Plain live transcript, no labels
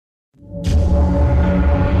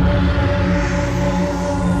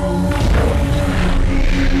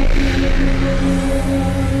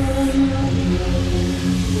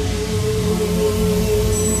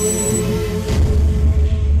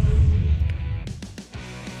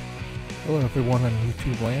Hello everyone on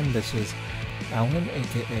YouTube land, this is Alan,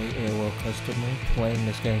 aka AOL Customer, playing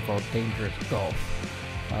this game called Dangerous Golf.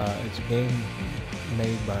 It's a game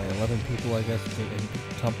made by 11 people, I guess,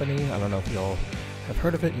 in company. I don't know if y'all have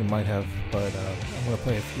heard of it, you might have, but I'm going to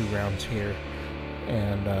play a few rounds here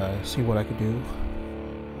and see what I could do.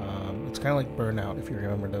 It's kind of like Burnout, if you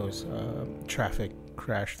remember those traffic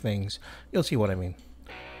crash things. You'll see what I mean.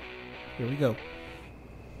 Here we go.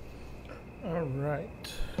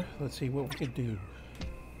 Alright, let's see what we could do.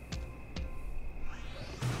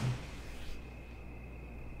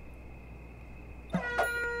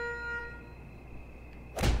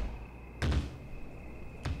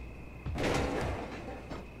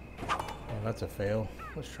 Oh, that's a fail.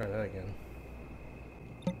 Let's try that again.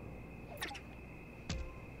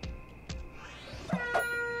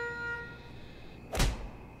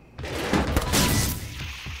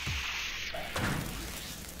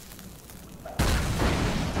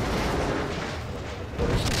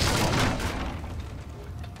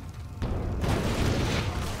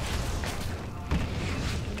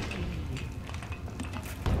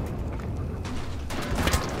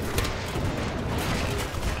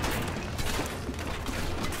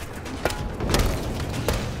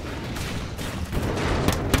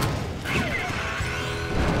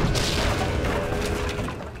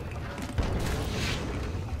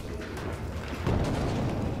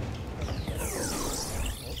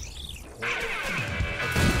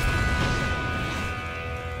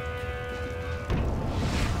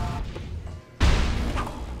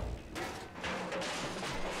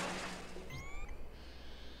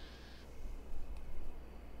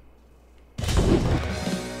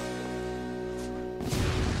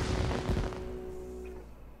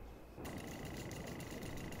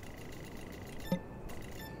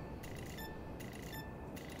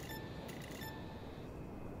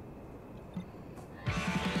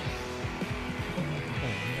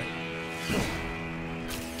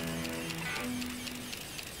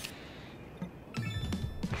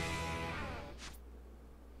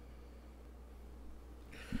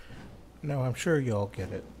 Now, I'm sure y'all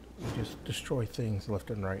get it. You just destroy things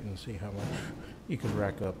left and right and see how much you can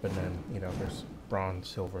rack up, and then, you know, there's bronze,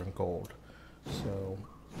 silver, and gold. So,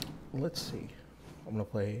 let's see. I'm going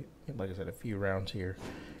to play, like I said, a few rounds here.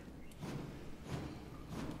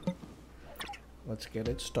 Let's get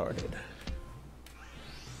it started.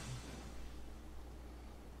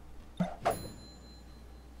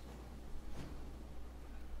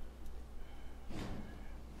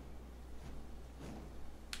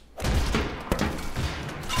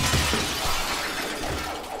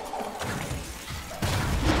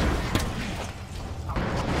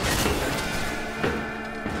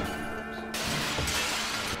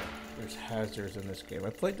 Hazards in this game. I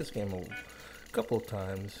played this game a couple of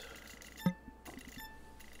times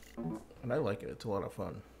and I like it. It's a lot of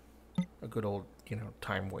fun. A good old, you know,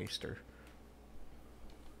 time waster.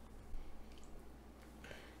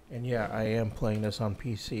 And yeah, I am playing this on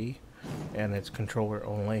PC and it's controller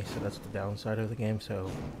only, so that's the downside of the game, so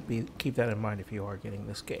keep that in mind if you are getting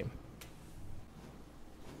this game.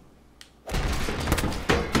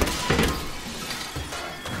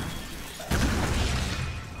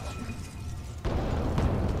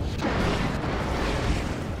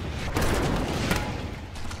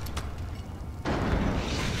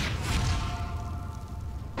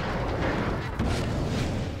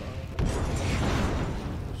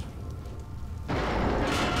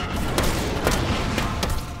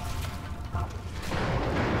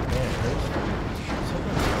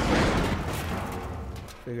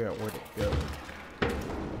 Figure out where to go.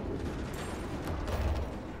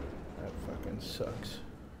 That fucking sucks.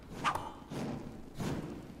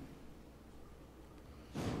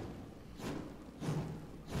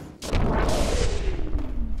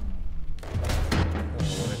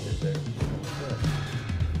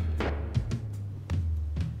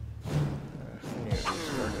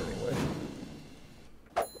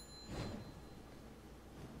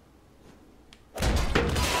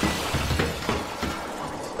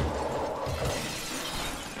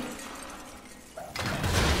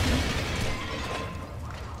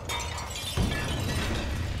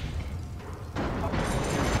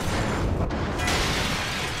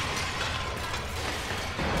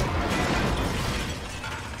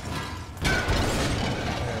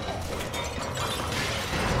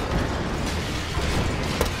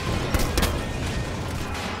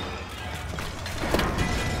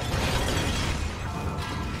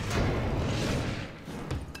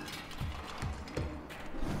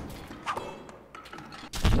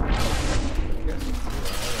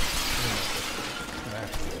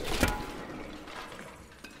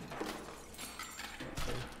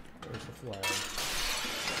 There's the flag.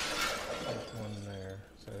 There's one there.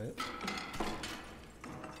 Is that it?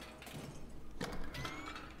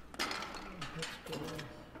 Let's go.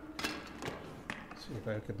 See if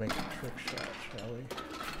I could make a trick shot, shall we?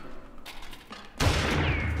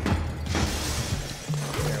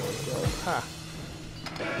 There we go. Ha!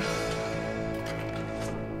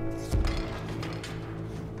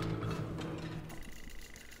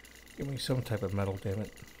 Give me some type of metal, damn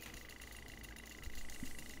it.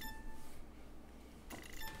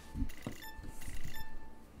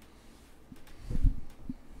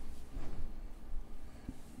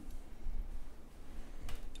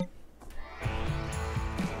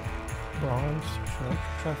 Bronze, should I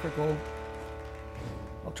try for gold?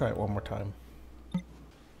 I'll try it one more time.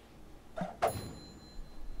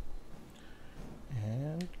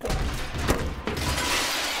 And go.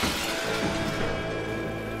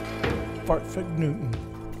 Fartfig Newton.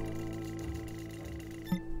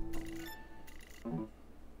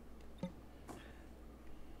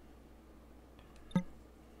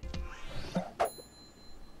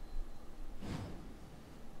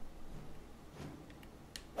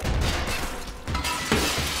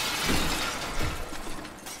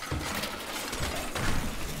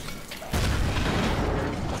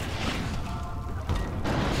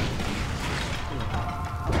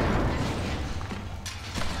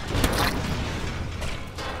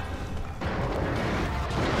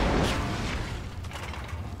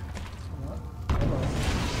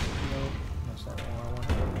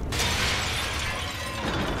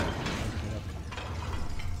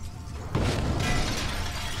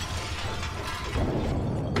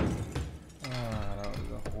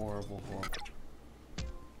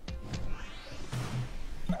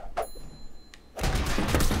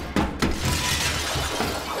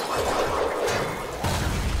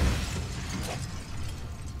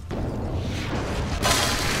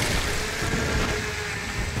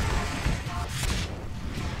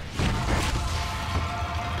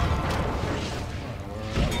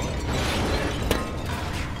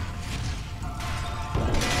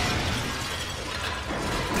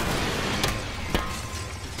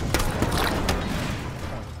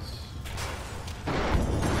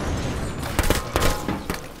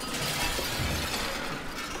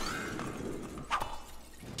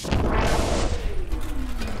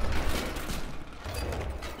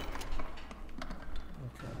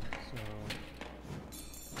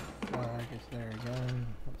 There again.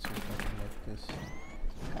 Let's see if I can make this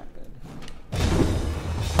happen.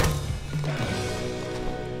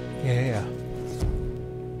 Yeah.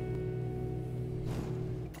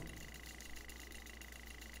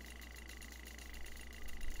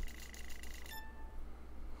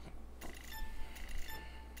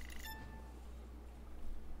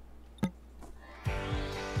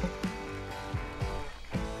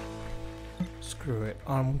 Screw it.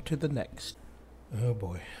 On to the next. Oh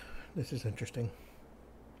boy. This is interesting.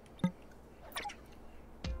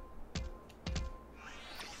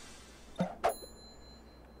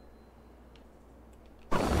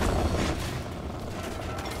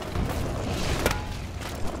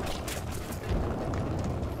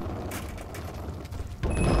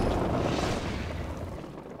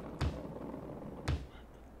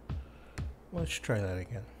 Let's try that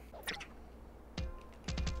again.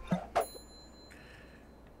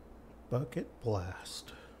 Bucket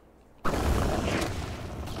blast. Okay,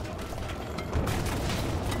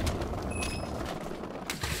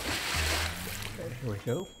 here we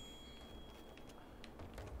go.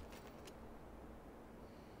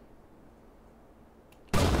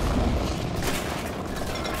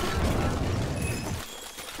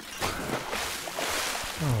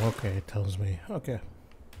 Oh, okay, it tells me. Okay.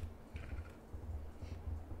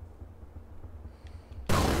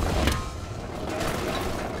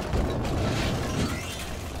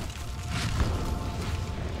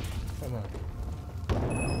 Come on.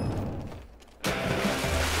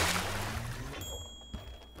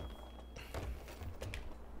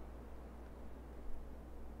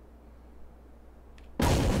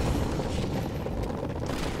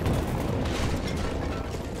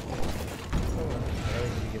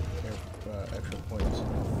 Extra points.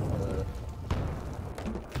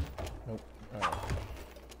 Nope.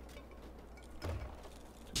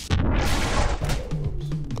 Oops.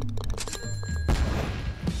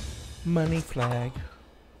 Money flag.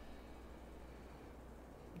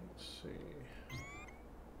 Let's see.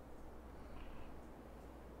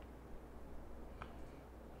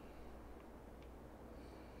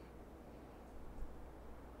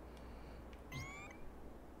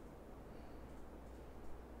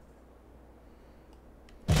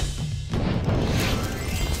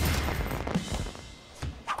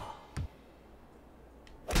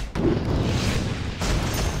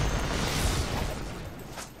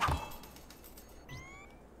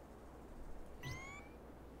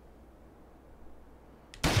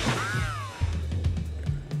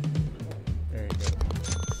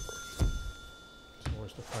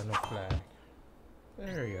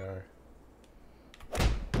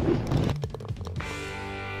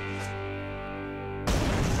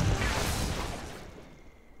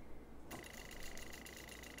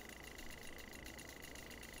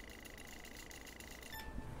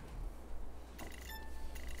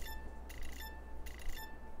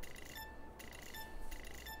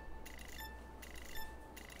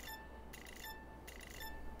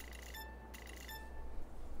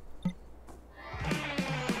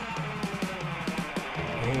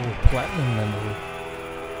 platinum member.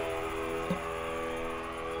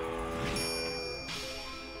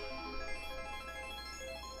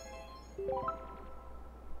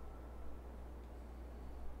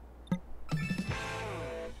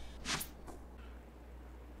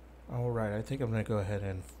 Alright, I think I'm going to go ahead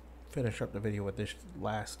and finish up the video with this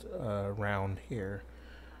last round here.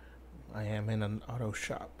 I am in an auto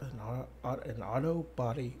shop, an auto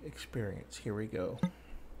body experience. Here we go.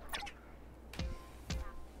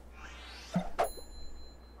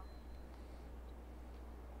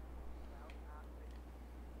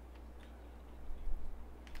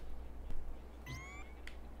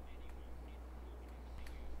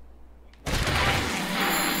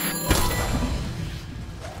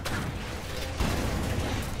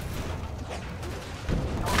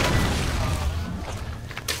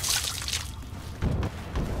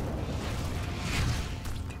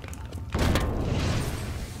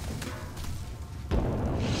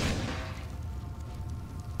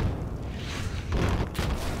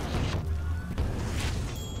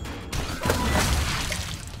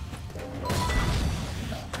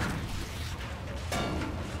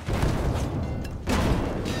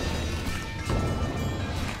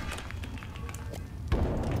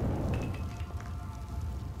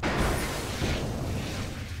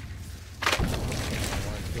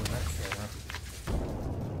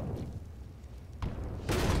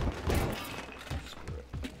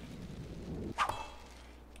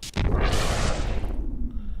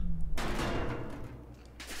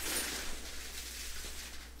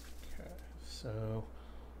 So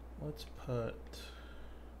let's put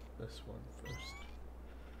this one first.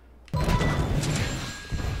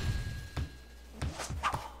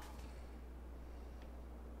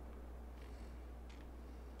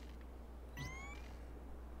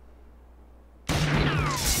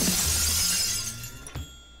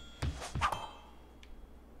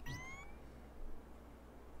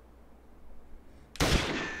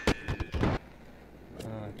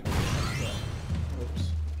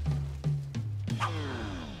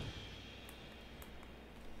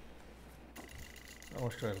 How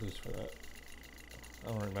much did I lose for that?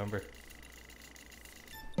 I don't remember.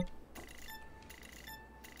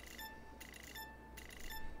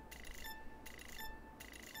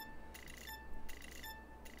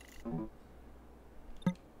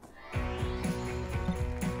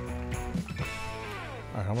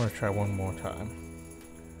 Alright, I'm gonna try one more time.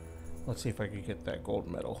 Let's see if I can get that gold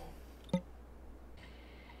medal.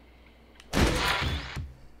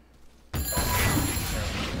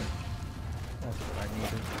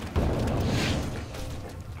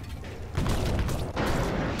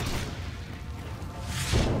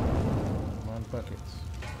 Buckets.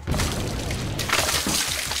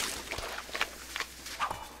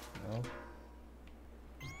 No.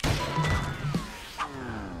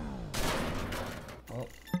 Well,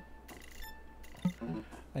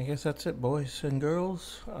 I guess that's it, boys and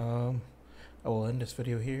girls. I will end this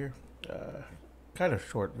video here. Kind of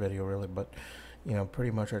short video, really, but you know,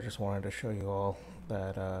 pretty much I just wanted to show you all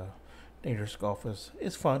that Dangerous Golf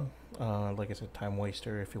is fun. Like I said, time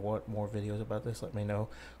waster. If you want more videos about this, let me know.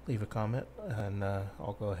 Leave a comment, and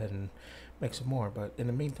I'll go ahead and make some more. But in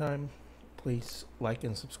the meantime, please like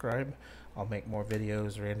and subscribe. I'll make more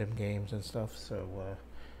videos, random games and stuff. So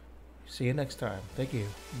see you next time. Thank you.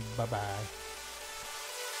 Bye-bye.